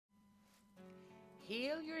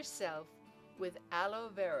Heal yourself with aloe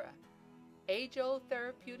vera. Age-old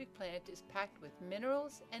therapeutic plant is packed with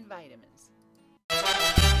minerals and vitamins.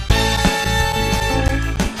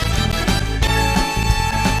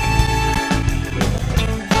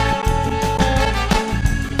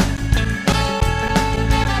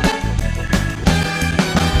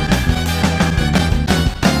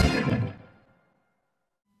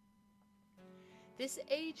 This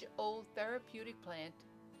age-old therapeutic plant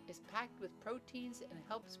is packed with proteins and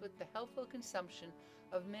helps with the healthful consumption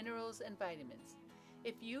of minerals and vitamins.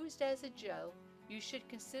 If used as a gel, you should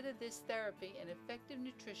consider this therapy an effective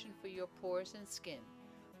nutrition for your pores and skin.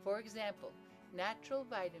 For example, natural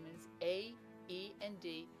vitamins A, E, and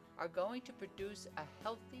D are going to produce a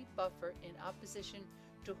healthy buffer in opposition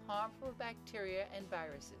to harmful bacteria and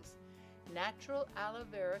viruses. Natural aloe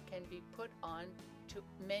vera can be put on to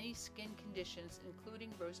many skin conditions,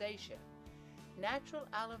 including rosacea. Natural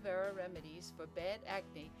aloe vera remedies for bad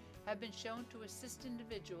acne have been shown to assist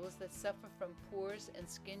individuals that suffer from pores and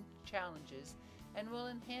skin challenges and will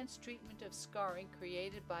enhance treatment of scarring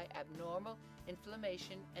created by abnormal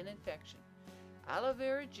inflammation and infection. Aloe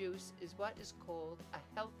vera juice is what is called a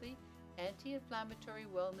healthy anti-inflammatory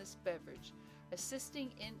wellness beverage,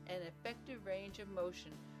 assisting in an effective range of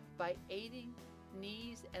motion by aiding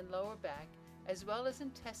knees and lower back, as well as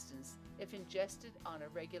intestines if ingested on a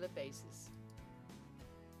regular basis.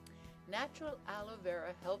 Natural aloe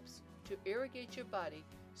vera helps to irrigate your body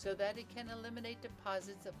so that it can eliminate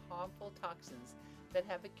deposits of harmful toxins that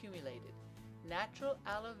have accumulated. Natural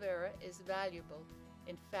aloe vera is valuable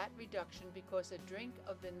in fat reduction because a drink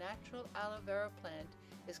of the natural aloe vera plant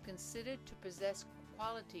is considered to possess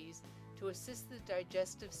qualities to assist the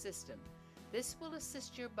digestive system. This will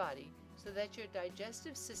assist your body so that your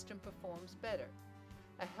digestive system performs better.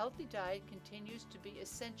 A healthy diet continues to be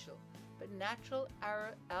essential, but natural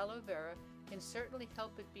aloe vera can certainly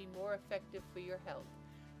help it be more effective for your health.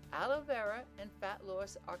 Aloe vera and fat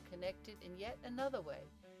loss are connected in yet another way.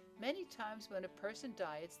 Many times when a person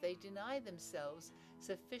diets, they deny themselves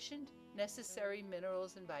sufficient necessary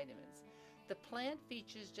minerals and vitamins. The plant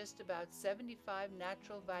features just about 75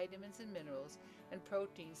 natural vitamins and minerals and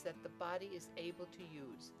proteins that the body is able to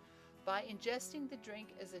use. By ingesting the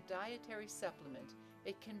drink as a dietary supplement,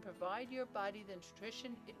 it can provide your body the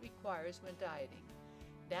nutrition it requires when dieting.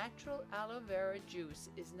 Natural aloe vera juice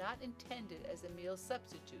is not intended as a meal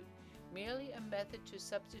substitute, merely a method to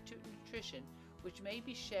substitute nutrition which may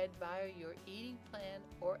be shed via your eating plan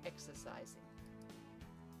or exercising.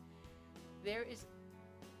 There is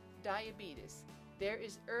diabetes. There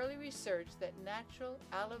is early research that natural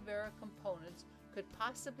aloe vera components could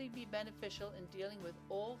possibly be beneficial in dealing with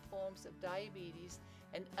all forms of diabetes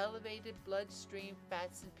and elevated bloodstream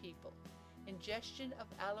fats in people. Ingestion of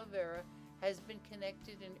aloe vera has been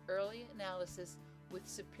connected in early analysis with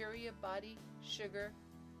superior body sugar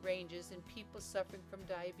ranges in people suffering from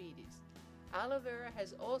diabetes. Aloe vera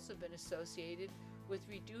has also been associated with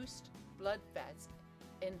reduced blood fats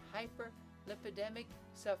in hyperlipidemic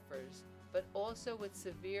sufferers, but also with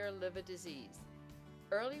severe liver disease.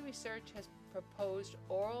 Early research has proposed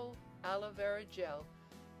oral aloe vera gel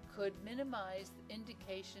could minimize the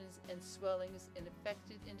indications and swellings in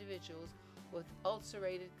affected individuals with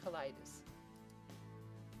ulcerative colitis.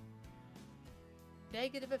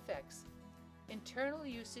 Negative effects. Internal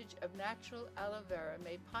usage of natural aloe vera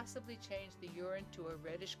may possibly change the urine to a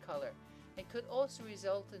reddish color and could also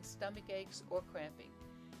result in stomach aches or cramping.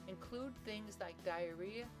 Include things like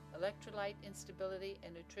diarrhea, electrolyte instability,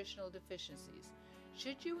 and nutritional deficiencies.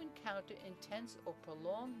 Should you encounter intense or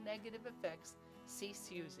prolonged negative effects, cease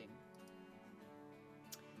using.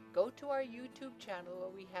 Go to our YouTube channel where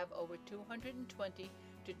we have over 220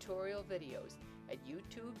 tutorial videos at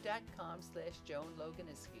youtube.com/Joan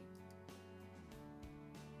Loganeski.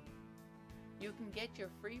 You can get your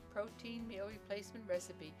free protein meal replacement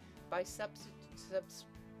recipe by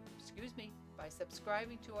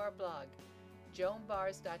subscribing to our blog,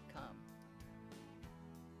 joanbars.com.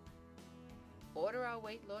 Order our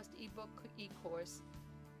weight loss ebook e-course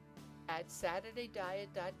at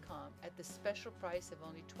SaturdayDiet.com at the special price of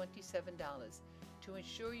only $27 to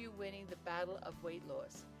ensure you winning the battle of weight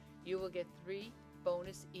loss. You will get 3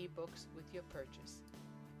 bonus ebooks with your purchase.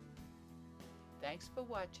 Thanks for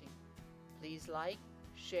watching. Please like,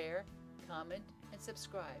 share, comment, and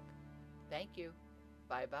subscribe. Thank you.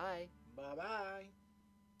 Bye-bye. Bye-bye.